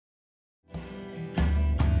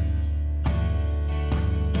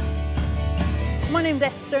my name's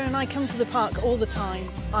Esther and I come to the park all the time.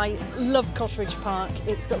 I love Cotteridge Park.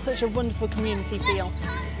 It's got such a wonderful community feel.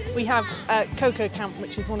 We have CoCoCamp,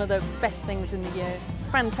 which is one of the best things in the year.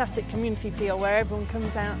 Fantastic community feel where everyone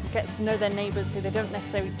comes out and gets to know their neighbours who they don't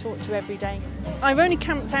necessarily talk to every day. I've only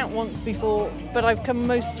camped out once before, but I've come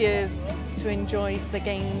most years to enjoy the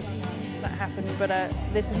games that happen, but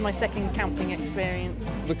this is my second camping experience.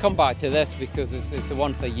 We come back to this because it's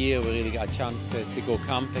once a year we really get a chance to go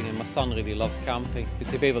camping, and my son really loves camping. But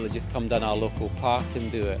to be able to just come down our local park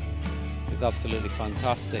and do it is absolutely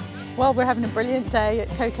fantastic. Well, we're having a brilliant day at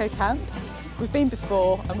CoCoCamp. We've been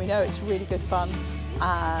before and we know it's really good fun.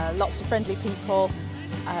 Lots of friendly people,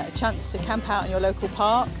 a chance to camp out in your local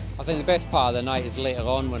park. I think the best part of the night is later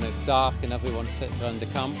on when it's dark and everyone sits around the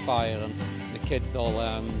campfire and the kids all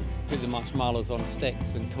put the marshmallows on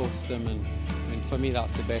sticks and toast them, and for me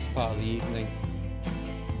that's the best part of the evening.